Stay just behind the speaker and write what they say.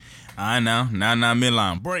I know. Now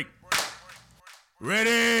midline. Break.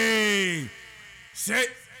 Ready. Set.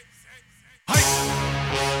 Marky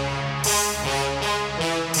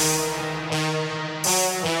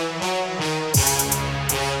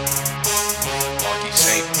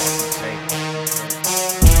safe, Marky safe.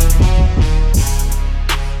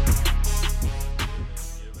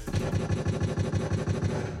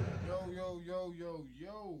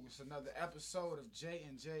 Yo. It's another episode of J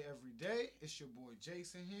and J Every Day. It's your boy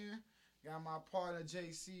Jason here. Got my partner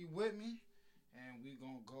JC with me. And we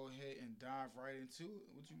gonna go ahead and dive right into it.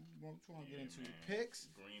 What you want to get into? The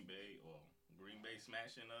picks? Green Bay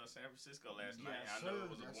smashing San Francisco last night. Yes, I know sir.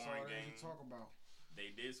 it was a That's boring all there game. is to talk about.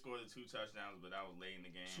 They did score the 2 touchdowns, but that was late in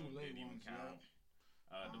the game. Two late Didn't even ones, count.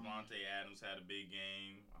 Devontae Adams had a big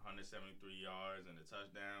game, 173 yards and a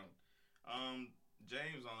touchdown.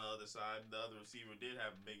 James on the other side, the other receiver, did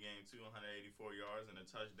have a big game too, 184 yards and a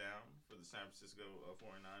touchdown for the San Francisco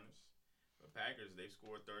 49ers. The Packers, they've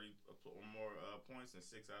scored 30 or more points in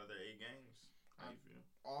 6 out of their 8 games. How you feel?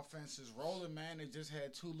 Offense is rolling, man. They just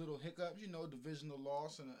had 2 little hiccups, divisional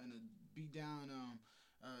loss and a beat down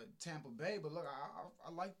Tampa Bay. But look,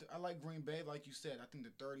 I like Green Bay, like you said. I think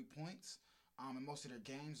the 30 points in most of their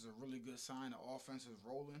games is a really good sign. The offense is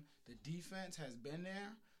rolling. The defense has been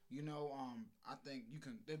there. I think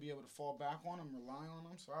they'll be able to fall back on them, rely on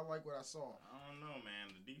them. So I like what I saw. I don't know,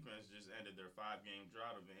 man. The defense just ended their 5-game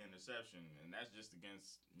drought of an interception, and that's just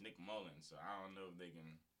against Nick Mullins. So I don't know if they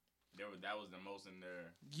can. That was the most in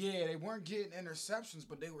their. Yeah, they weren't getting interceptions,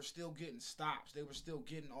 but they were still getting stops. They were still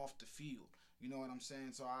getting off the field. You know what I'm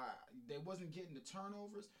saying? So they wasn't getting the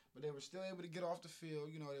turnovers, but they were still able to get off the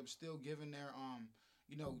field. They were still giving their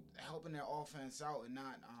helping their offense out and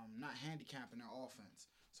not handicapping their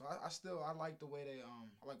offense. So I like the way I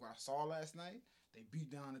like what I saw last night. They beat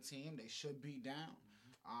down a team they should beat down,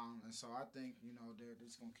 and so I think they're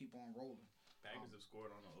just gonna keep on rolling. Packers have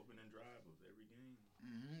scored on the opening drive of every game.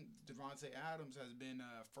 Devontae Adams has been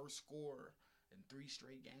first scorer in 3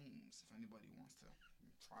 straight games. If anybody wants to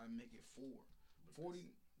try to make it 4,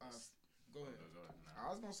 40. Go ahead. Go ahead. I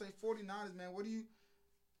was gonna say 49ers, man. What do you?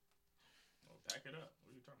 Well, back it up.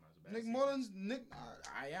 What are you talking about? Nick Mullins,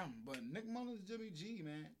 I am, but Nick Mullins, Jimmy G,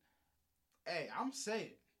 man. Hey, I'm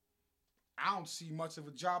saying, I don't see much of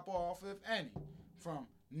a drop off, if any, from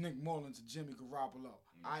Nick Mullins to Jimmy Garoppolo.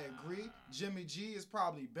 I agree, Jimmy G is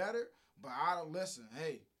probably better, but I don't listen.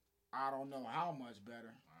 Hey, I don't know how much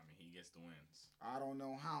better. I mean, he gets the wins. I don't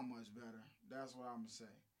know how much better. That's what I'm gonna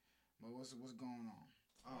say. But what's going on?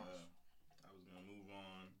 I was gonna move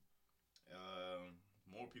on.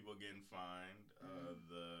 More people getting fined.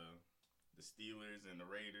 The Steelers and the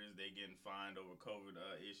Raiders, they getting fined over COVID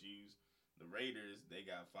issues. The Raiders, they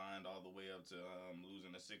got fined all the way up to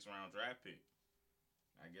losing a 6th-round draft pick.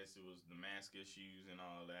 I guess it was the mask issues and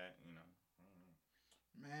all that.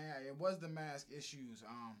 Man, it was the mask issues.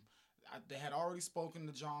 They had already spoken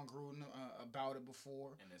to John Gruden about it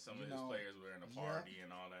before. And then some of his players were in a party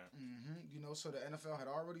and all that. So the NFL had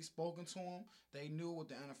already spoken to him. They knew what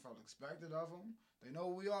the NFL expected of them. They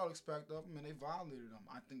know what we all expect of them, and they violated them.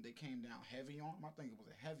 I think they came down heavy on them. I think it was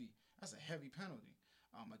that's a heavy penalty.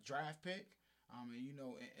 A draft pick,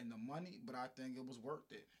 and the money, but I think it was worth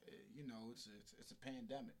it. It's a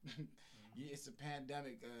pandemic. Yeah, it's a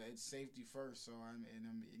pandemic. It's safety first. So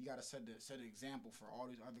you got to set an example for all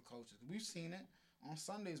these other coaches. We've seen it on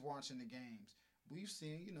Sundays watching the games. We've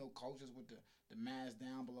seen coaches with the mask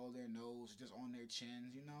down below their nose, just on their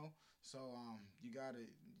chins. So you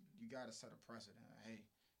gotta set a precedent. Hey,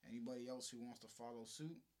 anybody else who wants to follow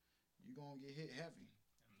suit, you're gonna get hit heavy.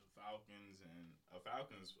 And the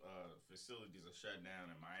Falcons facilities are shut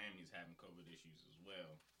down, and Miami's having COVID issues as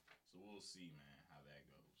well. So we'll see, man, how that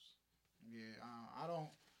goes. Yeah, I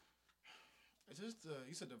don't. It's just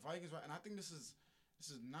you said the Vikings, right? And I think this is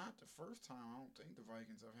not the first time. I don't think the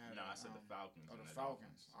Vikings have had. No, I said the Falcons. Oh, the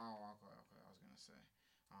Falcons. Oh, okay. I was gonna say.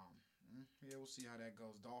 Yeah, we'll see how that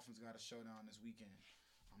goes. Dolphins got a showdown this weekend.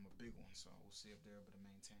 I'm a big one, so we'll see if they're able to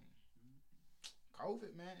maintain.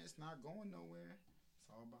 COVID, man, it's not going nowhere. It's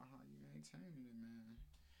all about how you maintaining it, man.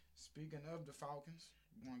 Speaking of the Falcons,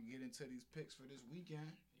 we want to get into these picks for this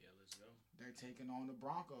weekend. Yeah, let's go. They're taking on the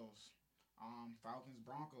Broncos.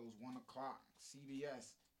 Falcons-Broncos, 1 o'clock.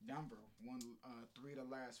 CBS. Denver won 3 of the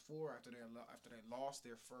last 4 after they lost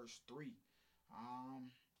their first 3.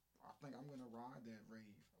 I think I'm gonna ride that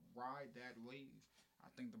wave. I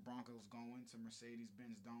think the Broncos go into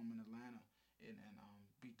Mercedes-Benz Dome in Atlanta and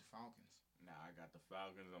beat the Falcons. Nah, I got the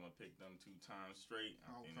Falcons. I'm gonna pick them 2 times straight.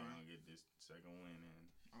 I think they're gonna get this second win in.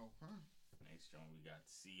 Okay. Next one, we got the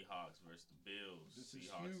Seahawks versus the Bills. This is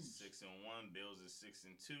Seahawks huge. is 6-1. Bills is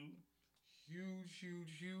 6-2.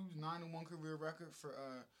 Huge 9-1 career record for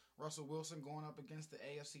Russell Wilson going up against the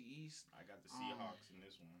AFC East. I got the Seahawks in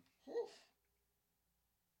this one. Whew.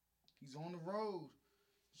 He's on the road.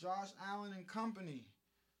 Josh Allen and company.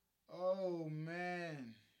 Oh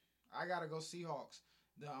man, I gotta go Seahawks.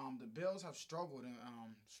 The Bills have struggled and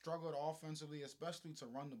struggled offensively, especially to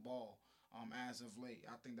run the ball. As of late,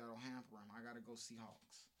 I think that'll hamper him. I gotta go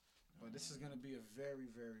Seahawks. But this is gonna be a very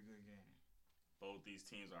good game. Both these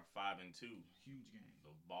teams are 5-2. Huge game. The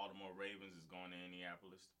Baltimore Ravens is going to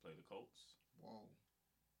Indianapolis to play the Colts. Whoa.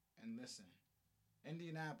 And listen,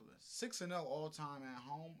 Indianapolis 6-0 all time at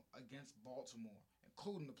home against Baltimore,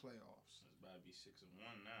 including the playoffs. It's about to be 6-1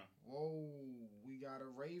 now. Whoa, we got a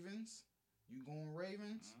Ravens. You going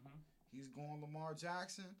Ravens? Mm-hmm. He's going Lamar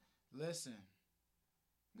Jackson. Listen,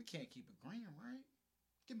 we can't keep it green, right?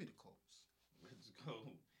 Give me the Colts. Let's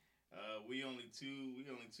go. We only two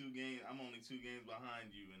games. I'm only 2 games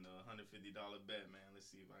behind you in the $150 bet, man. Let's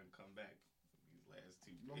see if I can come back these last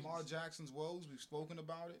 2 games. Lamar Jackson's woes, we've spoken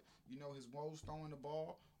about it. You know, his woes throwing the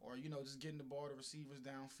ball or, you know, just getting the ball to receivers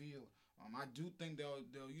downfield. I do think they'll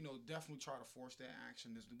definitely try to force that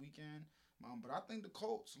action this weekend. But I think the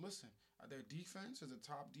Colts, listen, their defense is a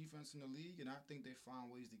top defense in the league, and I think they find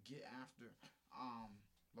ways to get after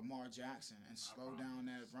Lamar Jackson and slow down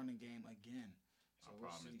that running game again. So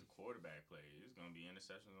My problem is the quarterback play. There's going to be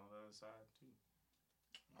interceptions on the other side, too.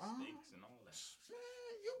 Mistakes and all that.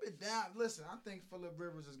 Man, you been down. Listen, I think Phillip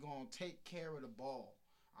Rivers is going to take care of the ball.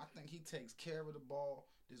 I think he takes care of the ball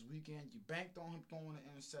this weekend. You banked on him throwing an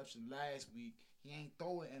interception last week. He ain't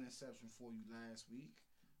throw an interception for you last week.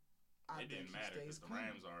 It didn't matter because the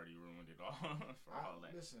Rams already ruined it all for all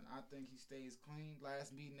that. Listen, I think he stays clean.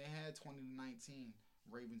 Last meeting they had, 20-19,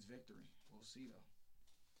 Ravens victory. We'll see, though.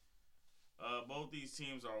 Both these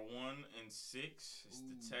teams are 1-6. It's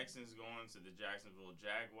the Texans going to the Jacksonville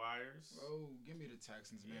Jaguars. Oh, give me the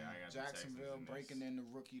Texans, man. Yeah, I got Jacksonville the Texans breaking in the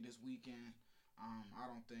rookie this weekend. I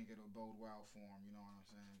don't think it'll bode well for him. You know what I'm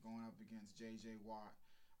saying? Going up against J.J. Watt.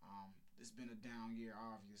 It's been a down year,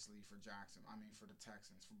 obviously, for for the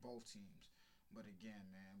Texans, for both teams. But again,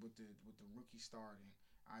 man, with the rookie starting,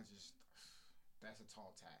 that's a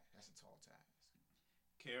tall task.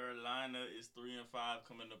 Carolina is 3-5,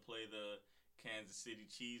 coming to play the Kansas City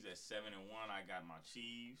Chiefs at 7-1. I got my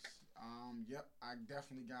Chiefs. Yep, I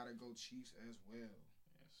definitely gotta go Chiefs as well.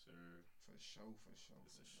 Yes, sir. For sure.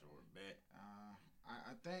 It's a short bet.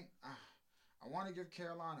 I think I want to give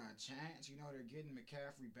Carolina a chance. You know, they're getting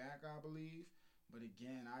McCaffrey back, I believe. But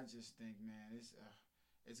again, I just think, man,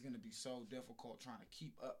 it's gonna be so difficult trying to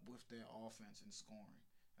keep up with their offense and scoring.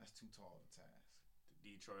 That's too tall of a task.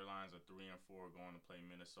 Detroit Lions are 3-4, going to play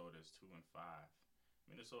Minnesota is 2-5.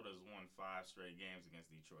 Minnesota has won 5 straight games against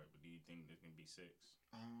Detroit, but do you think there can be 6?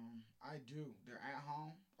 I do. They're at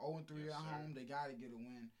home, 0-3 Yes, at sir. home. They got to get a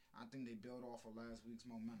win. I think they build off of last week's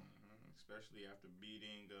momentum. Especially after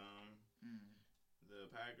beating the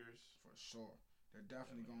Packers. For sure, they're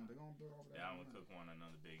definitely going. They're going to build off of that. Dalvin momentum. Cook won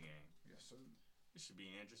another big game. Yes, sir. It should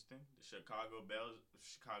be interesting. The Chicago Bears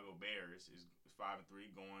is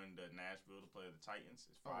 5-3, going to Nashville to play the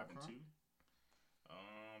Titans. It's 5-2.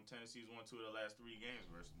 Tennessee's won 2 of the last 3 games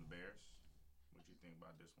versus the Bears. What you think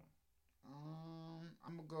about this one?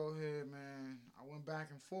 I'm gonna go ahead, man. I went back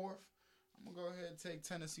and forth. I'm gonna go ahead and take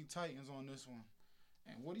Tennessee Titans on this one.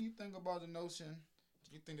 And what do you think about the notion? Do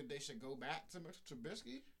you think that they should go back to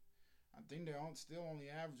Trubisky? I think they're still only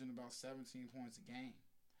averaging about 17 points a game.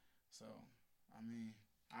 So, I mean,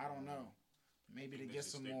 I don't know. Maybe to get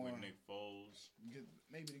some more. With Nick Foles.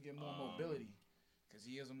 Maybe to get more mobility, because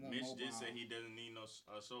he is a more Mitch mobile. did say he doesn't need no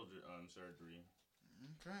surgery.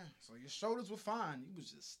 Okay, so your shoulders were fine. You was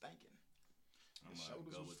just stinking. I'm Your gonna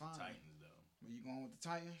shoulders go was with fine. the Titans though. Were you going with the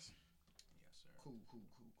Titans? Yes, sir. Cool.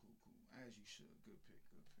 As you should. Good pick.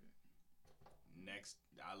 Next,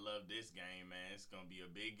 I love this game, man. It's gonna be a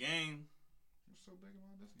big game. What's so big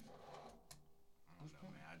about this game? I don't know,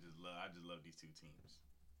 man. I just love these 2 teams.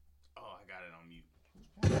 Oh, I got it on mute. Who's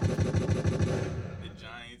playing? The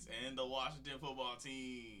Giants and the Washington football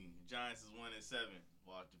team. Giants is 1-7.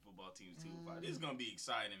 Washington football team is 2-5. This is gonna be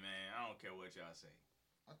exciting, man. I don't care what y'all say.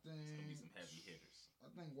 I think It's gonna be some heavy hitters. I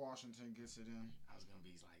think Washington gets it in. I was gonna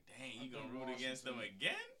be like, dang, I you gonna think root against them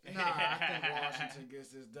Washington- again? Nah, I think Washington gets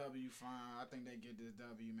this W fine. I think they get this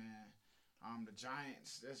W, man. The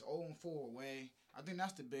Giants, that's 0-4 away. I think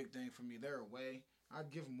that's the big thing for me. They're away. I'd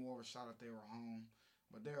give them more of a shot if they were home.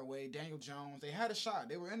 But they're away. Daniel Jones, they had a shot.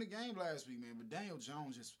 They were in the game last week, man. But Daniel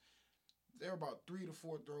Jones there were about 3 to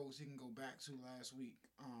 4 throws he can go back to last week.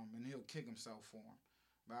 And he'll kick himself for them.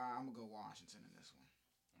 But I'm going to go Washington in this one.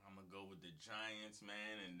 I'm gonna go with the Giants,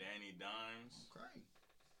 man, and Danny Dimes. Okay.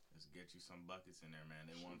 Let's get you some buckets in there, man.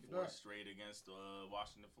 They won Shake it 4 up. straight against the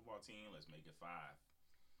Washington football team. Let's make it 5.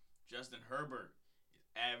 Justin Herbert is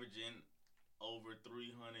averaging over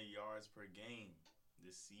 300 yards per game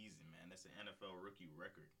this season, man. That's an NFL rookie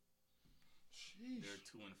record. Sheesh. They're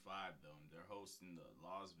 2-5 though. They're hosting the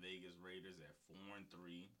Las Vegas Raiders at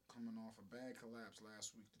 4-3. Coming off a bad collapse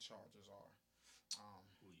last week, the Chargers are.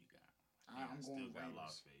 Who you got? I'm going still got Raiders.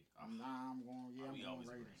 lost faith. I'm going. Yeah, I'm we going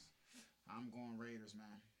always Raiders. I'm going Raiders,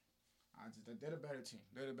 man. They're the better team.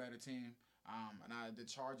 They're the better team. The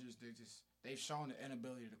Chargers, they've shown the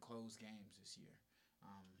inability to close games this year.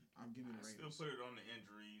 I'm giving the I Raiders. still put it on the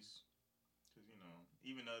injuries, because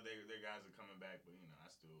even though their guys are coming back, but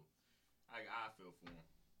I feel for them.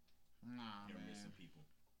 Nah, They're man. missing people.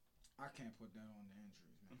 I can't put that on the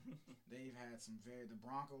injuries, man. They've had the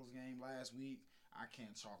Broncos game last week. I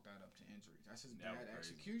can't chalk that up to injuries. That's just That was bad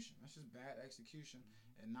crazy. execution. That's just bad execution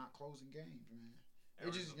and not closing games, man. They're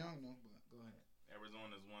just young though, but go ahead.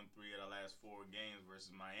 Arizona's won 3 of the last 4 games versus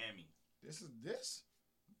Miami. This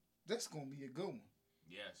gonna be a good one.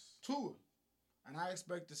 Yes. Tua. And I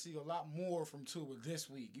expect to see a lot more from Tua this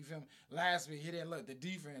week. You feel me? Last week, he didn't look. The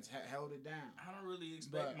defense held it down. I don't really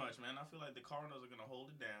expect much, man. I feel like the Cardinals are going to hold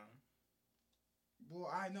it down. Well,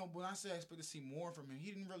 I know, but I say I expect to see more from him. He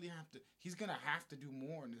didn't really have to. He's going to have to do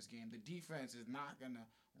more in this game. The defense is not going to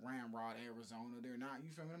ramrod Arizona. They're not. You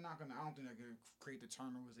feel me? They're not going to. I don't think they're going to create the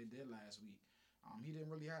turnovers they did last week. He didn't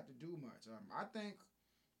really have to do much. I think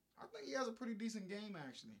he has a pretty decent game,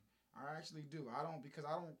 actually. I actually do. I don't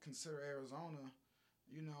consider Arizona,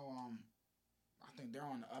 I think they're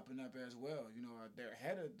on the up and up as well. They're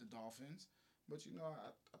ahead of the Dolphins, but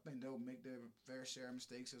I think they'll make their fair share of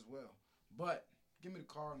mistakes as well. But give me the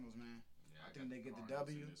Cardinals, man. Yeah, I think they get the Cardinals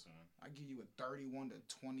W. in this one. I give you a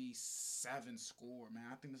 31-27 score, man.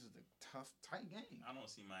 I think this is a tight game. I don't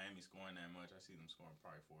see Miami scoring that much. I see them scoring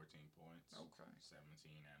probably 14 points. Okay.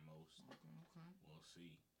 17 at most. Okay. We'll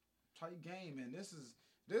see. Tight game, man. This is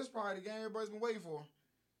probably the game everybody's been waiting for.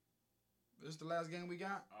 This is the last game we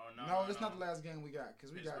got? Oh, no. No, it's not the last game we got. Because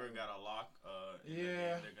we Pittsburgh got a lock.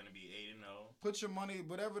 Yeah. They're going to be 8-0. Put your money,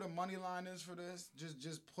 whatever the money line is for this,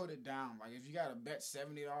 just put it down. Like, if you got to bet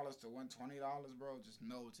 $70 to win $20, bro, just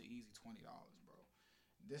know it's an easy $20, bro.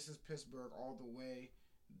 This is Pittsburgh all the way.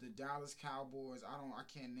 The Dallas Cowboys, I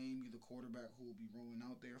can't name you the quarterback who will be rolling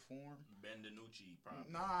out there for him. Ben DiNucci, probably.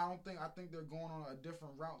 Nah, I think they're going on a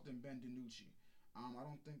different route than Ben DiNucci. I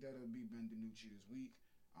don't think that it'll be Ben DiNucci this week.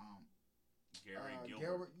 Garrett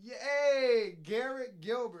Gilbert. Garrett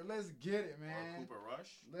Gilbert. Let's get it, man. Or Cooper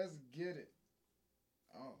Rush. Let's get it.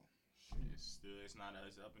 Oh, shit. It's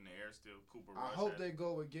up in the air still. Cooper I Rush. hope they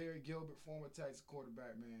go with Garrett Gilbert, former Texas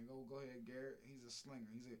quarterback, man. Go ahead, Garrett. He's a slinger.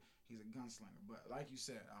 He's a gunslinger. But like you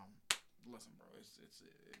said, listen, bro,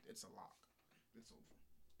 it's a lock. It's over.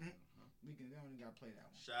 We don't gotta play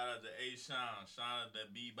that one. Shout out to A-Sean. Shout out to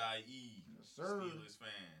B by E. Yes, sir. Steelers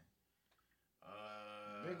fan.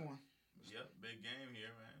 Big one. Yep, big game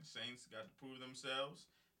here, man. Saints got to prove themselves.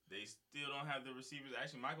 They still don't have the receivers.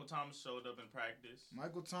 Actually, Michael Thomas showed up in practice.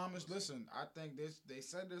 Michael Thomas, listen, I think they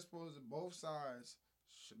said they're supposed to, both sides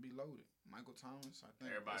should be loaded. Michael Thomas, I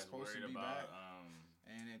think Everybody's supposed to worried be about. back.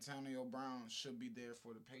 And Antonio Brown should be there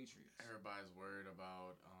for the Patriots. Everybody's worried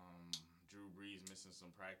about Drew Brees missing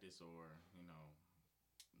some practice or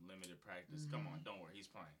limited practice. Come on, don't worry, he's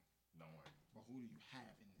playing. Don't worry. But who do you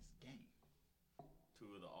have in this game?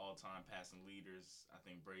 2 of the all-time passing leaders. I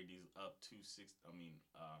think Brady's up 260.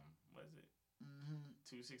 What is it?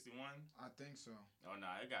 261. I think so. Oh no,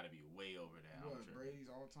 it got to be way over that. What, Brady's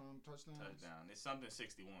all-time touchdowns? Touchdown. It's something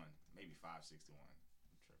 61, maybe 561.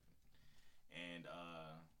 I'm tripping. And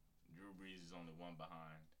Drew Brees is only one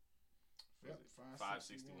behind. Yep,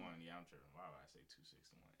 561. Yeah, I'm tripping. Why would I say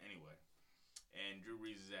 261? Anyway, and Drew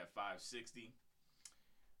Brees is at 560.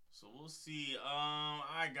 So we'll see.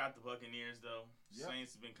 I got the Buccaneers though. Yep.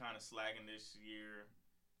 Saints have been kind of slacking this year.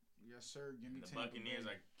 Yes, sir. Give me The Tampa Buccaneers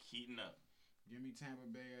Bay. are heating up. Give me Tampa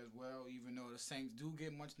Bay as well, even though the Saints do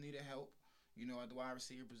get much needed help, at the wide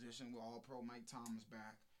receiver position with All-Pro Mike Thomas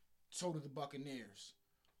back. So do the Buccaneers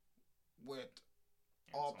with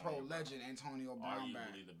All-Pro legend Antonio Brown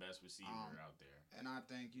back. Arguably the best receiver out there. And I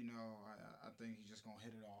think, I think he's just going to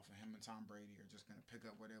hit it off, and him and Tom Brady are just going to pick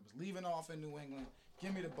up where they was leaving off in New England.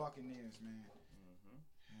 Give me the Buccaneers, man.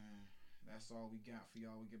 That's all we got for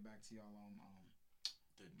y'all. We'll get back to y'all on the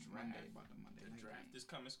draft. Monday the night draft game. is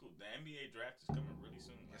coming. The NBA draft is coming really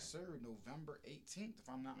soon. Yes, sir. November 18th, if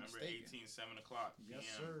I'm not November mistaken. 18th, 7 o'clock. Yes,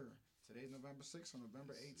 PM. sir. Today's November 6th, on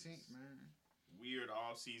November 18th, man. weird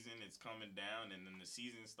off season. It's coming down, and then the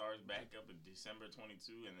season starts back up in December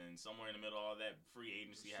 22, and then somewhere in the middle of all that, free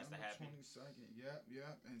agency has to happen. 22nd.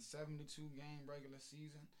 Yep. And 72 game regular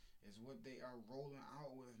season is what they are rolling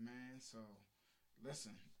out with, man. So,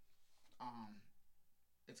 listen,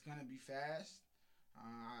 it's gonna be fast.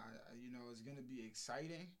 It's gonna be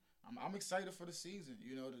exciting. I'm excited for the season.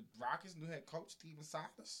 The Rockets' new head coach Steven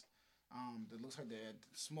Silas. That looks like the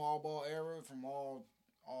small ball era from all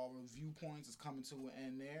viewpoints is coming to an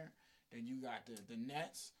end there. Then you got the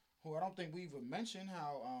Nets, who I don't think we even mentioned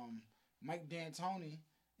how Mike D'Antoni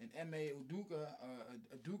and M.A. Udoka,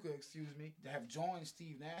 that have joined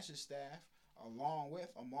Steve Nash's staff along with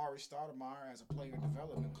Amari Stoudemire as a player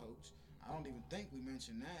development coach. I don't even think we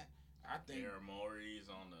mentioned that. I think Daryl Morey's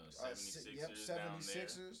on the 76ers.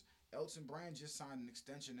 76ers. Elton Brand just signed an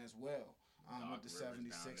extension as well with the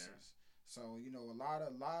 76ers. So a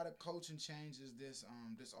lot of coaching changes this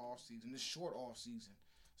off season, this short off season.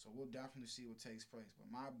 So we'll definitely see what takes place. But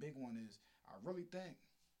my big one is I really think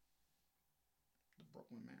the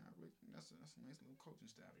Brooklyn man. That's a nice little coaching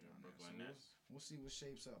staff down there. Brooklyn So we'll see what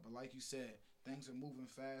shapes up. But like you said, things are moving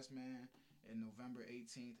fast, man. And November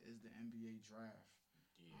 18th is the NBA draft.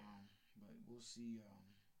 Yeah. But we'll see.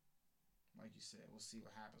 Like you said, we'll see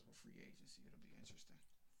what happens with free agency. It'll be interesting.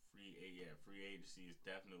 Free agency is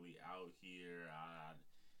definitely out here.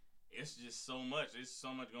 It's just so much. There's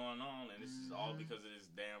so much going on, and this is all because of this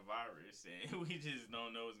damn virus, and we just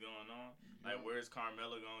don't know what's going on. Yeah. Like, where's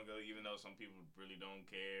Carmelo gonna go? Even though some people really don't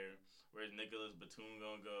care. Where's Nicholas Batum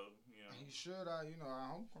gonna go? He should. I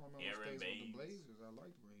hope Carmelo Aaron stays Baines. with the Blazers. I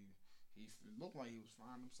liked where he looked like he was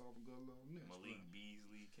finding himself a good little niche. Malik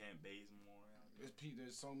Beasley, Kent Bazemore out there.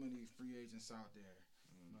 There's so many free agents out there.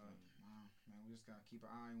 But man, we just gotta keep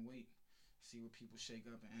an eye and wait, see where people shake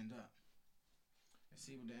up and end up, and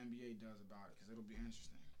see what the NBA does about it, because it'll be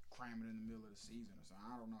interesting. Cram it in the middle of the season or something.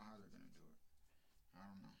 I don't know how they're gonna do it. I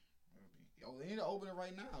don't know. They need to open it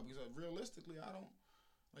right now, because realistically,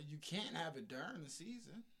 you can't have it during the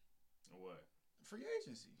season. What? Free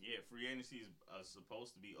agency. Yeah, free agency is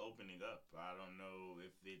supposed to be opening up. I don't know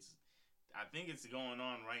if it's. I think it's going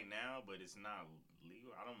on right now, but it's not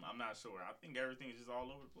legal. I'm not sure. I think everything is just all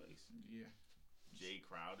over the place. Yeah. Jay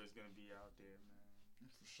Crowder's gonna be out there, man.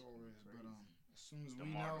 For sure is. But as soon as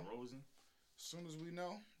DeMar DeRozan.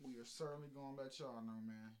 we are certainly gonna let y'all know,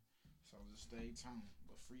 man. So just stay tuned.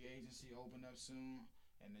 But free agency open up soon,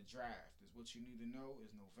 and the draft is what you need to know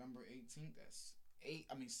is November 18th. That's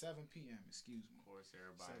 7 p.m. Excuse me. Of course,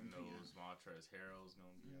 everybody 7 p.m. knows Montrezl Harrell's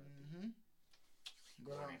gonna be out there. Mm-hmm.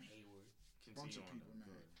 Gordon Hayward. Bunch of Continue people,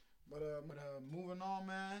 on, man. But moving on,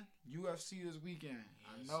 man. UFC this weekend.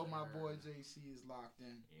 I Yes, know my sir. boy JC is locked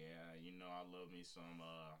in. Yeah, I love me some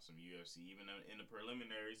UFC. Even in the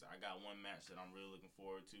preliminaries, I got one match that I'm really looking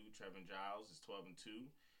forward to. Trevin Giles is 12-2,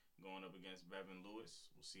 going up against Bevan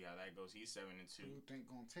Lewis. We'll see how that goes. He's 7-2. Who you think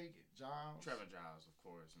gonna take it? Giles? Trevin Giles, of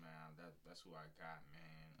course, man. That's who I got,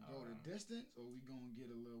 man. Go the distance, or we gonna get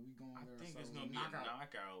a little? I think it's gonna be a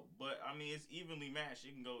knockout, but I mean it's evenly matched.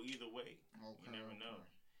 It can go either way. Okay, You never know.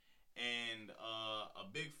 And a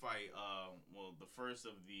big fight. The first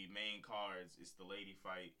of the main cards is the lady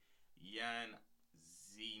fight. Yan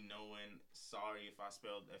Zenoen. Sorry if I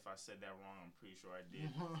said that wrong. I'm pretty sure I did.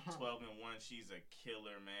 12-1. She's a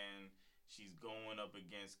killer, man. She's going up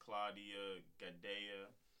against Claudia Gadelha.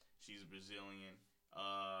 She's Brazilian.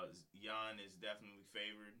 Yan is definitely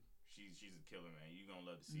favored. She's a killer, man. You're gonna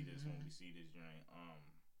love to see this when we see this joint.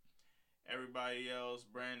 Everybody else,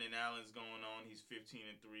 Brandon Allen's going on. He's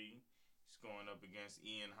 15-3. He's going up against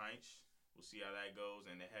Ian Heinisch. We'll see how that goes.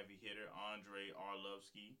 And the heavy hitter, Andrei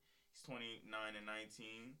Arlovsky. He's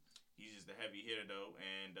 29-19. He's just a heavy hitter though,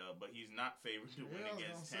 and but he's not favored to win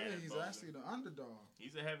against Tanner He's Boser. actually the underdog.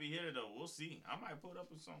 He's a heavy hitter though. We'll see. I might put up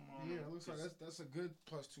with something on him. Yeah, it looks like that's a good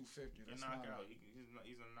plus 250. He's a knockout.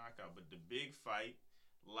 He's a knockout. But the big fight,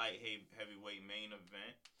 heavyweight main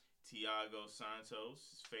event, Thiago Santos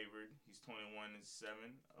is favored. He's 21-7,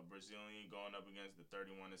 a Brazilian going up against the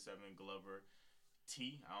 31-7 Glover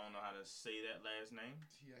T. I don't know how to say that last name.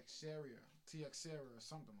 Teixeira, or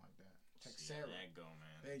something like that. See how that go,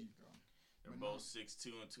 man. There you go. They're both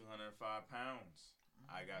 6'2" and 205 pounds.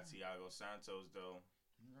 I got Thiago Santos though.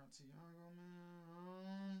 You got Thiago,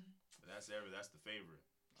 man. That's the favorite.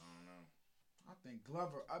 I don't know. I think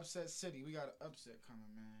Glover, upset city. We got an upset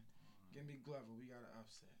coming, man. Give me Glover. We got an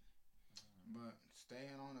upset. But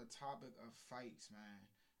staying on the topic of fights, man,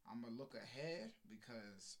 I'm going to look ahead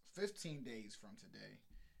because 15 days from today,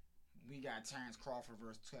 we got Terrence Crawford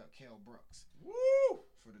versus Kell Brooks. Woo!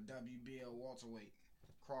 For the WBL welterweight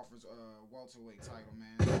Crawford's welterweight title,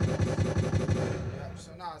 man. Yep.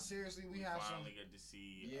 So seriously, we have finally get to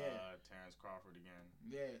see Terrence Crawford again.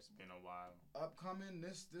 Yeah, it's been a while. Upcoming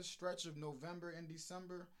this stretch of November and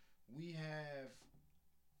December, we have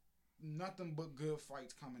nothing but good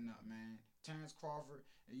fights coming up, man. Terrence Crawford,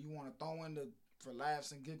 and you want to throw in for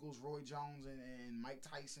laughs and giggles, Roy Jones and Mike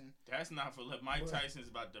Tyson. That's not for Mike Tyson's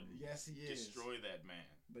about to yes, he is. Destroy that man.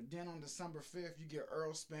 But then on December 5th, you get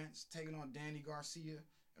Earl Spence taking on Danny Garcia.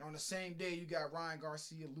 And on the same day, you got Ryan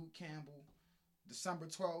Garcia, Luke Campbell. December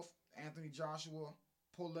 12th, Anthony Joshua,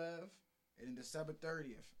 Pulev. And then December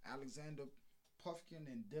 30th, Alexander Puffkin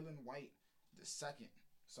and Dylan White II.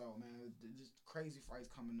 So, man, just crazy fights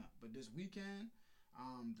coming up. But this weekend,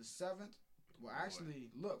 the 7th, well, actually,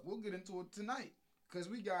 look, we'll get into it tonight. Because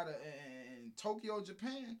we got in Tokyo,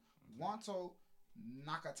 Japan, Wanto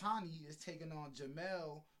Nakatani is taking on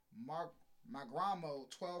Jamel Magramo,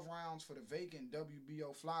 12 rounds for the vacant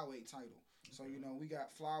WBO flyweight title. So, we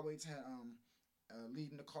got flyweights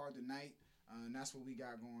leading the card tonight. And that's what we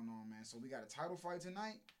got going on, man. So we got a title fight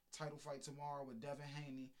tonight, title fight tomorrow with Devin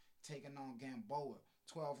Haney taking on Gamboa.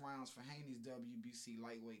 12 rounds for Haney's WBC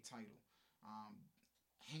lightweight title.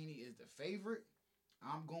 Haney is the favorite.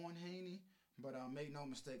 I'm going Haney, but make no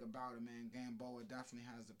mistake about it, man. Gamboa definitely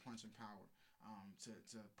has the punching power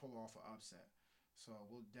to pull off an upset. So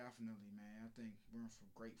we'll definitely, man, I think we're in for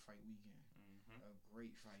a great fight weekend. Mm-hmm. A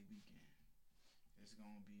great fight weekend. It's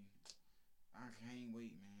going to be, I can't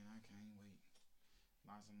wait, man. I can't wait.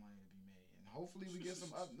 Lots of money to be made. And hopefully we get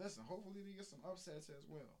some hopefully we get some upsets as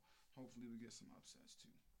well. Hopefully we get some upsets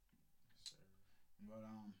too. Yes, sir. But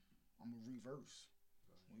I'm gonna reverse.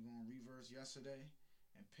 We're gonna reverse yesterday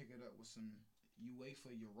and pick it up with some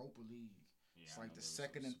UEFA Europa League. Yeah, it's like the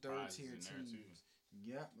second and third tier teams.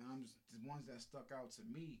 Yep, and I'm just the ones that stuck out to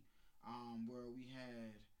me. Where we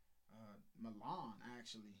had Milan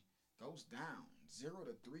actually goes down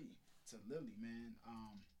 0-3 to Lille, man.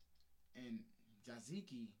 And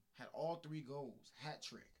Yaziki had all 3 goals, hat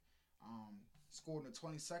trick. Scored in the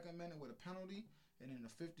 22nd minute with a penalty, and in the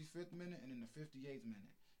 55th minute, and in the 58th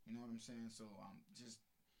minute. You know what I'm saying? So just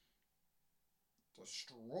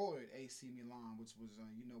destroyed AC Milan, which was an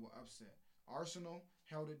upset. Arsenal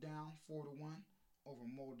held it down 4-1 over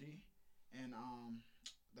Molde, and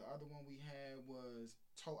the other one we had was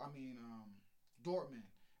Dortmund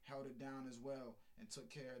held it down as well and took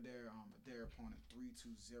care of their opponent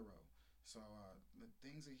 3-0. So the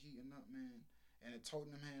things are heating up, man. And at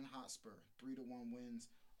Tottenham Hotspur, 3-1 wins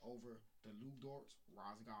over the Ludogorets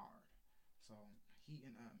Razgrad. So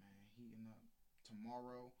heating up, man, heating up.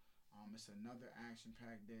 Tomorrow, it's another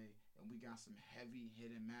action-packed day, and we got some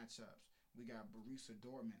heavy-hitting matchups. We got Borussia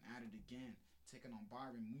Dortmund at it again, taking on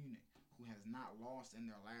Bayern Munich, who has not lost in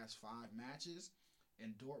their last 5 matches,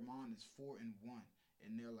 and Dortmund is 4-1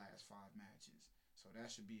 in their last 5 matches. So that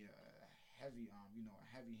should be a heavy, a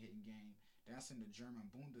heavy-hitting game. That's in the German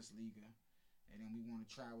Bundesliga. And then we want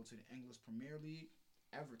to travel to the English Premier League.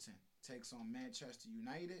 Everton takes on Manchester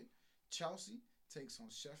United. Chelsea takes on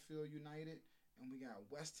Sheffield United. And we got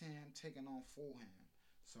West Ham taking on Fulham.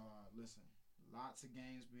 So, listen, lots of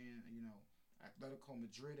games being, Atletico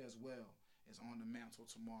Madrid as well is on the mantle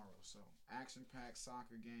tomorrow. So, action-packed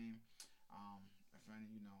soccer game. If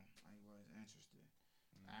anybody's interested.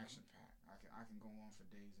 Action-packed. I can go on for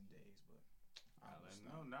days and days, but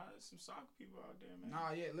no, there's some soccer people out there, man.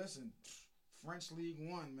 Yeah, listen. French League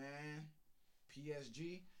 1, man.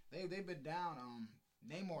 PSG. They've been down.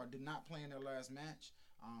 Neymar did not play in their last match.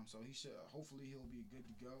 So hopefully he'll be good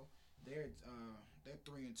to go. They're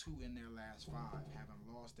 3-2 in their last 5, having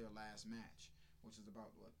lost their last match, which is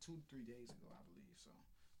about 2 to 3 days ago, I believe. So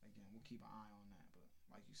again, we'll keep an eye on that. But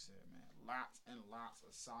like you said, man, lots and lots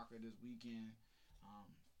of soccer this weekend.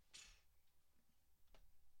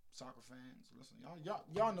 Soccer fans, listen,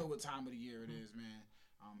 y'all know what time of the year it is, man.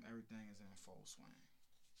 Everything is in full swing.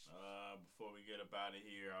 Before we get up out of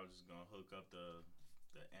here, I was just gonna hook up the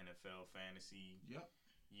NFL fantasy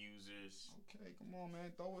users. Okay, come on,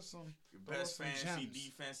 man. Throw us some. Your best fantasy gems.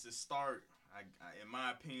 defense to start, I, in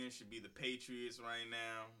my opinion, should be the Patriots right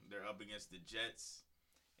now. They're up against the Jets,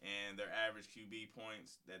 and their average QB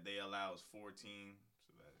points that they allow is 14.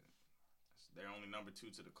 So they're only number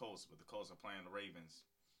 2 to the Colts, but the Colts are playing the Ravens.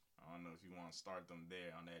 I don't know if you want to start them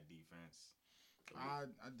there on that defense. I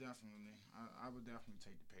would definitely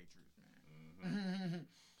take the Patriots, man. Mm-hmm.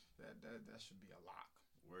 that should be a lock.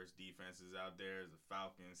 Worst defenses out there is the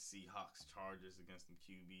Falcons, Seahawks, Chargers against the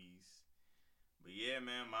QBs. But yeah,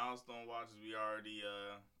 man, milestone watches. We already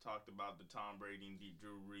talked about the Tom Brady and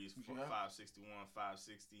Drew Brees for 561,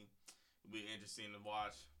 560. It'll be interesting to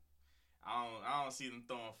watch. I don't see them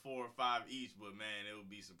throwing 4 or 5 each, but man, it would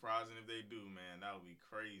be surprising if they do, man. That would be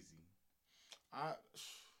crazy.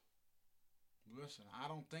 Listen, I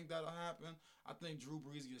don't think that'll happen. I think Drew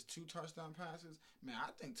Brees gets 2 touchdown passes. Man,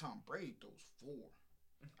 I think Tom Brady throws 4.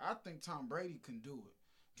 I think Tom Brady can do it.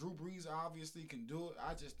 Drew Brees obviously can do it.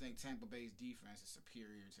 I just think Tampa Bay's defense is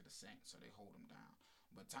superior to the Saints, so they hold him down.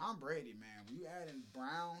 But Tom Brady, man, when you add in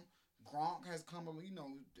Brown, Gronk has come,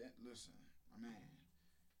 listen, my man,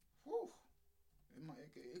 whew.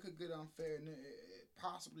 It could get unfair, and it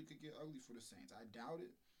possibly could get ugly for the Saints. I doubt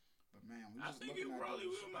it. But man, I think it probably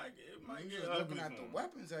will. It might get looking ugly at for the him.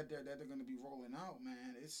 weapons that they're going to be rolling out,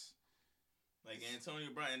 man. It's like Antonio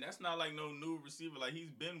Brown. And that's not like no new receiver. Like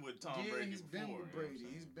he's been with Tom Brady. He's before, been with Brady.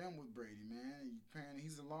 He's been with Brady, man.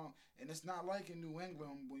 He's along, and it's not like in New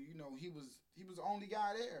England when he was the only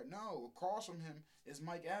guy there. No, across from him is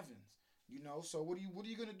Mike Evans. So what are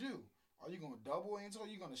you gonna do? Are you gonna double Antonio? Are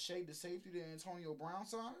you gonna shade the safety to Antonio Brown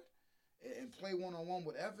side and play 1-on-1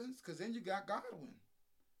 with Evans? Because then you got Godwin.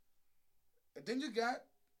 And then you got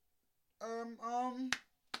Gronk.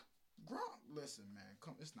 Listen, man,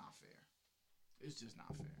 it's not fair. It's just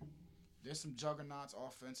not fair. There's some juggernauts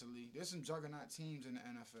offensively. There's some juggernaut teams in the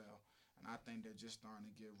NFL, and I think they're just starting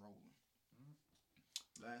to get rolling.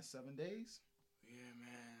 Last 7 days. Yeah,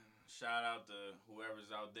 man. Shout out to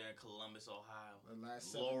whoever's out there in Columbus, Ohio. The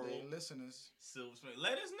last 7-day listeners. Silver Spring.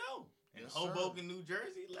 Let us know. In Yes, Hoboken, New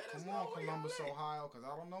Jersey, let us know. Come on, Columbus, Ohio, because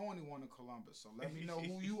I don't know anyone in Columbus. So let me know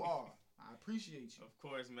who you are. I appreciate you. Of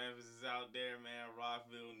course, Memphis is out there, man.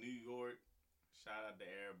 Rockville, New York. Shout out to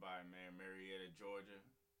everybody, man. Marietta, Georgia.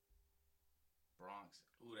 Bronx.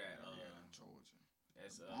 Who that? Georgia.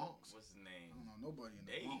 That's Bronx. What's his name? I don't know nobody in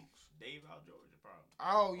the Bronx. Dave out Georgia, probably.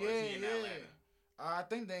 Oh, Or is he in yeah. Atlanta? I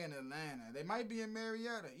think they in Atlanta. They might be in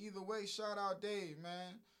Marietta. Either way, shout out Dave,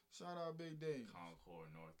 man. Shout out Big Dave.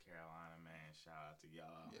 Concord, North Carolina, man. Shout out to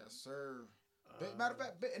y'all. Yes, sir. Matter of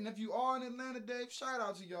fact, and if you are in Atlanta, Dave, shout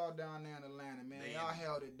out to y'all down there in Atlanta, man. Y'all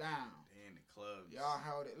held it down. They in the clubs. Y'all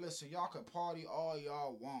held it. Listen, y'all could party all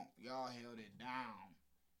y'all want. Y'all held it down.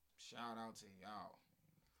 Shout out to y'all.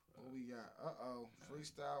 What we got?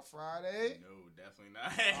 Freestyle Friday? No, definitely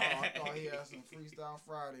not. I thought he had some Freestyle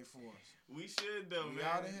Friday for us. We should though, We man.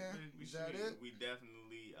 out of here? We Is that should. it? We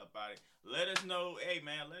definitely up out it. Let us know, hey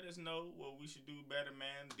man. Let us know what we should do better,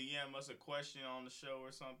 man. DM us a question on the show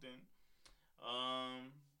or something.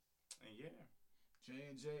 And yeah.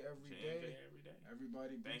 J&J every day. every day.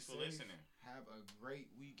 Everybody be Thanks safe. for listening. Have a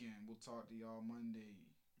great weekend. We'll talk to y'all Monday.